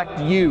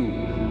reflect you,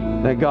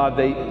 that, God,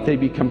 they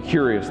become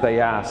curious, they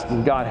ask.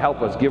 And God,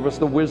 help us, give us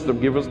the wisdom,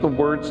 give us the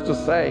words to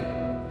say.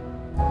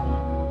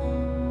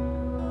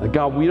 That,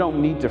 God, we don't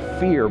need to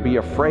fear, be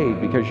afraid,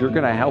 because you're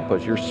going to help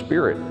us. Your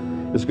Spirit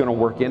is going to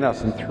work in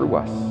us and through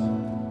us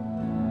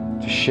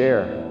to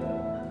share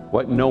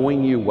what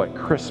knowing you, what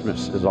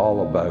Christmas is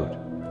all about.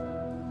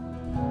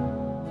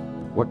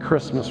 What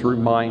Christmas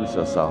reminds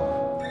us of.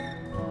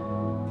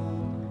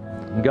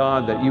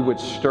 God, that you would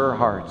stir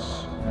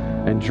hearts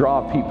and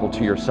draw people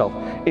to yourself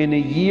in a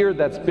year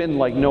that's been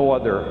like no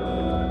other.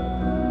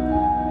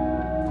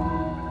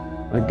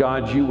 That,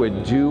 God, you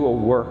would do a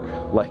work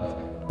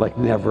like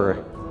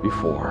never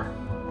before.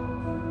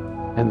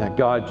 And that,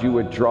 God, you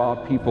would draw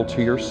people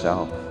to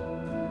yourself,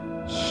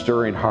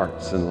 stirring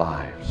hearts and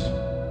lives.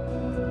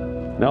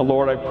 Now,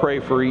 Lord, I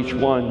pray for each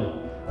one.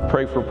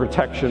 Pray for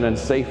protection and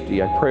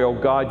safety. I pray, oh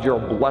God, your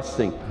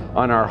blessing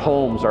on our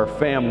homes, our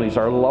families,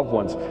 our loved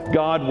ones.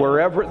 God,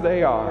 wherever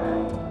they are,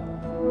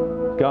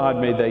 God,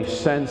 may they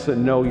sense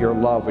and know your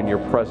love and your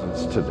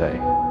presence today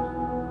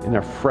in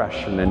a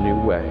fresh and a new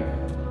way.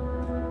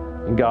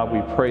 And God,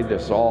 we pray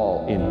this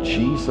all in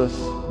Jesus'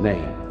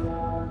 name.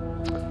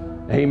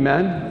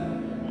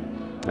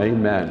 Amen.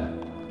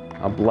 Amen.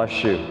 God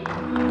bless you.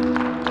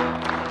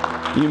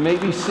 You may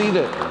be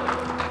seated.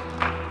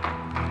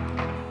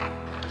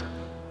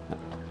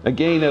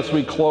 Again, as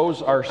we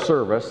close our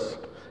service,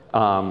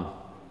 again,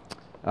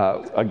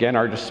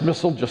 our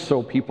dismissal, just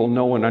so people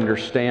know and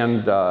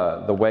understand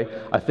the way.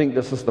 I think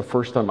this is the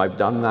first time I've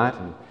done that.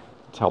 And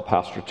tell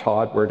Pastor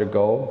Todd where to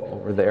go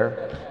over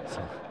there.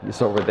 So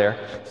he's over there.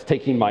 He's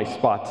taking my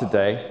spot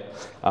today.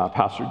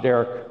 Pastor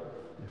Derek,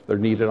 if they're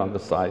needed on the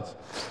sides.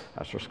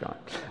 Pastor Scott.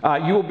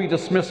 You will be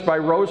dismissed by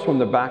rows from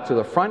the back to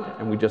the front,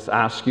 and we just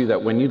ask you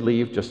that when you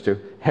leave, just to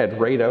head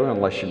right out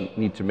unless you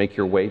need to make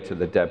your way to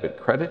the debit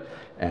credit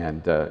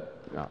and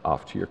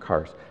off to your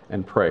cars,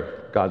 and pray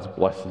God's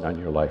blessing on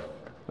your life.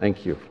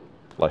 Thank you.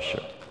 Bless you.